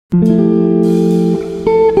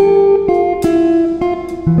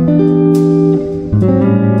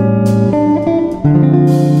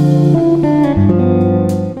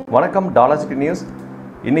வணக்கம் டாலர்சிட்டி நியூஸ்.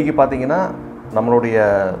 இன்றைக்கி பார்த்தீங்கன்னா நம்மளுடைய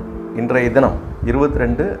இன்றைய தினம்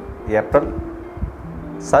 22 ஏப்ரல்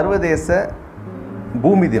சர்வதேச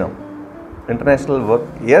பூமி தினம், இன்டர்நேஷ்னல்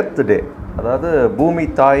எர்த் டே. அதாவது பூமி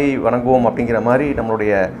தாய் வணங்குவோம் அப்படிங்கிற மாதிரி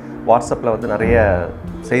நம்மளுடைய வாட்ஸ்அப்பில் வந்து நிறைய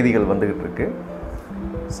செய்திகள் வந்துக்கிட்டு இருக்கு.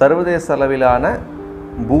 சர்வதேச அளவிலான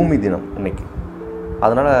பூமி தினம் இன்றைக்கி.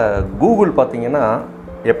 அதனால் கூகுள் பார்த்திங்கன்னா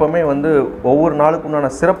எப்போவுமே வந்து ஒவ்வொரு நாளுக்கு உண்டான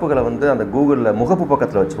சிறப்புகளை வந்து அந்த கூகுளில் முகப்பு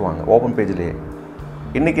பக்கத்தில் வச்சுருவாங்க, ஓப்பன் பேஜ்லேயே.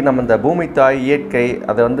 இன்றைக்கி நம்ம இந்த பூமி தாய், இயற்கை,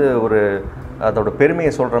 அதை வந்து அதோட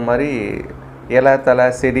பெருமையை சொல்கிற மாதிரி இலை, தலை,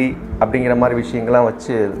 செடி அப்படிங்கிற மாதிரி விஷயங்கள்லாம்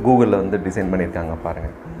வச்சு கூகுளில் வந்து டிசைன் பண்ணியிருக்காங்க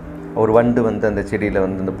பாருங்கள். ஒரு வண்டு வந்து அந்த செடியில்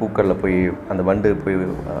வந்து அந்த பூக்களில் போய் அந்த வண்டு போய்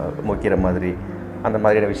மொக்கிற மாதிரி அந்த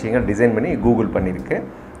மாதிரியான விஷயங்கள் டிசைன் பண்ணி கூகுள் பண்ணியிருக்கு.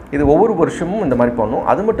 இது ஒவ்வொரு வருஷமும் இந்த மாதிரி பண்ணும்.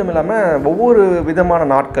 அது மட்டும் இல்லாமல் ஒவ்வொரு விதமான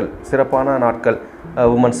நாட்கள், சிறப்பான நாட்கள்,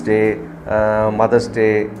 உமன்ஸ் டே, மதர்ஸ் டே,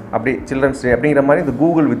 அப்படி சில்ட்ரன்ஸ் டே அப்படிங்கிற மாதிரி இந்த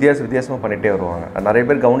கூகுள் வித்தியாசமாக பண்ணிகிட்டே வருவாங்க. நிறைய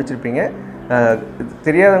பேர் கவனிச்சிருப்பீங்க,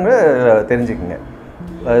 தெரியாதவங்க தெரிஞ்சுக்குங்க.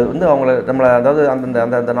 வந்து நம்மளை அதாவது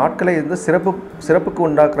அந்த நாட்களை வந்து சிறப்புக்கு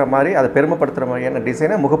உண்டாக்குற மாதிரி, அதை பெருமைப்படுத்துகிற மாதிரியான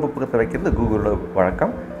டிசைனை முகப்பு பக்கத்தில் வைக்கிறது கூகுளோட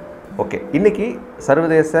வழக்கம். ஓகே, இன்றைக்கி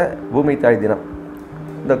சர்வதேச பூமி தாய் தினம்.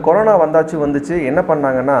 இந்த கொரோனா வந்துச்சு என்ன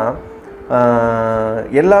பண்ணாங்கன்னா,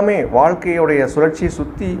 எல்லாமே வாழ்க்கையோடைய சுழற்சியை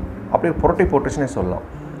சுற்றி அப்படியே புரட்டி போட்டுச்சுன்னே சொல்லலாம்.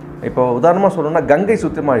 இப்போ உதாரணமாக சொல்லணும்னா, கங்கை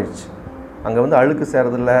சுத்தமாகிடுச்சு. அங்கே வந்து அழுக்கு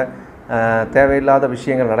சேரதில்லை, தேவையில்லாத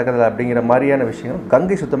விஷயங்கள் நடக்கிறதில்ல அப்படிங்கிற மாதிரியான விஷயங்கள்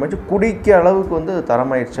கங்கை சுத்தமாகிடுச்சு. குடிக்க அளவுக்கு வந்து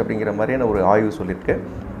தரமாயிடுச்சு அப்படிங்கிற மாதிரியான ஒரு ஆய்வு சொல்லியிருக்கு.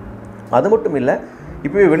 அது மட்டும் இல்லை,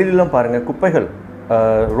 இப்போவே வெளியிலலாம் பாருங்கள், குப்பைகள்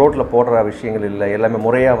ரோட்டில் போடுற விஷயங்கள் இல்லை, எல்லாமே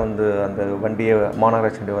முறையாக வந்து அந்த வண்டியை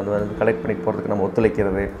மாநகராட்சி வந்து கலெக்ட் பண்ணிட்டு போகிறதுக்கு நம்ம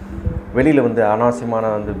ஒத்துழைக்கிறது. வெளியில் வந்து அனாவசியமான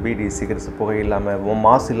வந்து பீடி, சிகரெட்ஸ், புகை இல்லாமல்,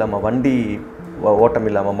 மாசு இல்லாமல், வண்டி ஓட்டம்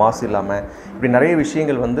இல்லாமல், மாசு இல்லாமல், இப்படி நிறைய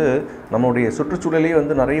விஷயங்கள் வந்து நம்மளுடைய சுற்றுச்சூழலையே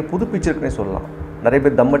வந்து நிறைய புதுப்பிச்சிருக்குன்னே சொல்லலாம். நிறைய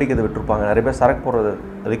பேர் தம் அடிக்கிறது விட்டுருப்பாங்க, நிறைய பேர் சரக்கு போடுறது,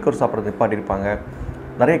 லிக்கர் சாப்பிட்றது நிப்பாட்டியிருப்பாங்க,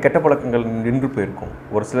 நிறைய கெட்ட பழக்கங்கள் நின்று போயிருக்கும்.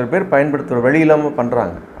 ஒரு சிலர் பேர் பயன்படுத்துகிற வழி இல்லாமல்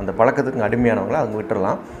பண்ணுறாங்க, அந்த பழக்கத்துக்கு அடிமையானவங்கள அவங்க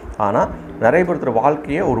விட்டுடலாம். ஆனால் நிறைய பேர்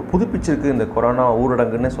வாழ்க்கையை ஒரு புதுப்பிச்சிருக்கு இந்த கொரோனா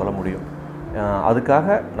ஊரடங்குன்னு சொல்ல முடியும்.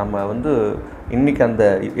 அதுக்காக நம்ம வந்து இன்றைக்கி அந்த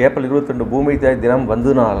ஏப்ரல் 22 பூமி தாய் தினம்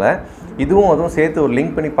வந்ததுனால அதுவும் சேர்த்து ஒரு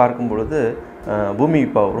லிங்க் பண்ணி பார்க்கும் பொழுது, பூமி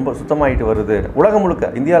இப்போ ரொம்ப சுத்தமாகிட்டு வருது. உலகம்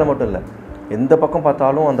முழுக்க, இந்தியாவில் மட்டும் இல்லை, எந்த பக்கம்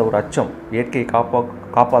பார்த்தாலும் அந்த ஒரு அச்சம், இயற்கையை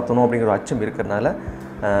காப்பாற்றணும் அப்படிங்கிற ஒரு அச்சம் இருக்கிறதுனால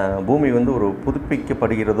பூமி வந்து ஒரு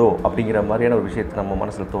புதுப்பிக்கப்படுகிறதோ அப்படிங்கிற மாதிரியான ஒரு விஷயத்தை நம்ம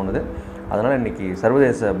மனசில் தோணுது. அதனால் இன்றைக்கி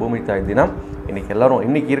சர்வதேச பூமி தாய் தினம். இன்றைக்கி எல்லோரும்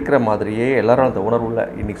இன்றைக்கி இருக்கிற மாதிரியே எல்லோரும் அந்த உணர்வில்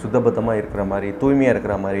இன்றைக்கி சுத்தபத்தமாக இருக்கிற மாதிரி, தூய்மையாக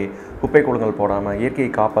இருக்கிற மாதிரி, குப்பை குளங்கள் போடாமல்,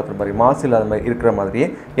 இயற்கையை காப்பாற்றுற மாதிரி, மாசு இல்லாத மாதிரி இருக்கிற மாதிரியே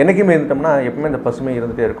என்றைக்குமே இருந்துட்டோம்னா எப்பவுமே இந்த பசுமை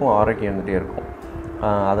இருந்துகிட்டே இருக்கும், ஆரோக்கியம் இருந்துகிட்டே இருக்கும்.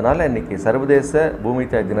 அதனால் இன்றைக்கி சர்வதேச பூமி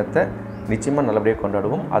தாய் தினத்தை நிச்சயமாக நல்லபடியாக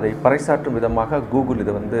கொண்டாடுவோம். அதை பறைசாற்றும் விதமாக கூகுள்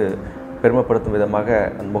இதை வந்து பெருமைப்படுத்தும் விதமாக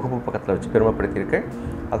அந்த முகப்பு பக்கத்தில் வச்சு பெருமைப்படுத்தியிருக்கு.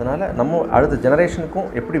 அதனால் நம்ம அடுத்த ஜெனரேஷனுக்கும்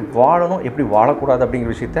எப்படி வாழணும், எப்படி வாழக்கூடாது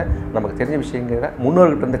அப்படிங்கிற விஷயத்த நமக்கு தெரிஞ்ச விஷயங்கிற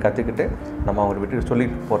முன்னோர்கிட்டேருந்து கற்றுக்கிட்டு நம்ம அவங்க விட்டு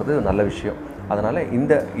சொல்லிட்டு போகிறது நல்ல விஷயம். அதனால்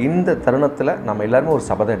இந்த தருணத்தில் நம்ம எல்லாருமே ஒரு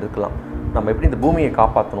சபதம் எடுக்கலாம். நம்ம எப்படி இந்த பூமியை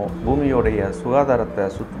காப்பாற்றணும், பூமியோடைய சுகாதாரத்தை,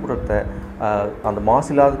 சுற்றுப்புறத்தை, அந்த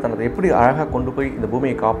மாசில்லாத தனத்தை எப்படி அழகாக கொண்டு போய் இந்த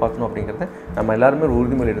பூமியை காப்பாற்றணும் அப்படிங்கிறத நம்ம எல்லாருமே ஒரு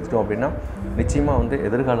உறுதிமொழி எடுத்துட்டோம் அப்படின்னா நிச்சயமாக வந்து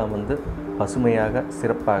எதிர்காலம் வந்து பசுமையாக,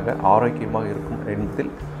 சிறப்பாக, ஆரோக்கியமாக இருக்கும்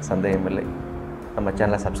என்பதில் சந்தேகமில்லை. நம்ம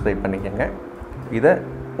சேனலை சப்ஸ்கிரைப் பண்ணிக்கோங்க. இதை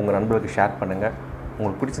உங்கள் நண்பர்களுக்கு ஷேர் பண்ணுங்கள்.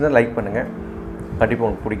 உங்களுக்கு பிடிச்சிருந்தால் லைக் பண்ணுங்கள். கண்டிப்பாக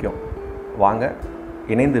உங்களுக்கு பிடிக்கும். வாங்க,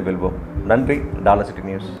 இணைந்து வெல்வோம். நன்றி. டாலர்சிட்டி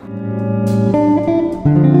நியூஸ்.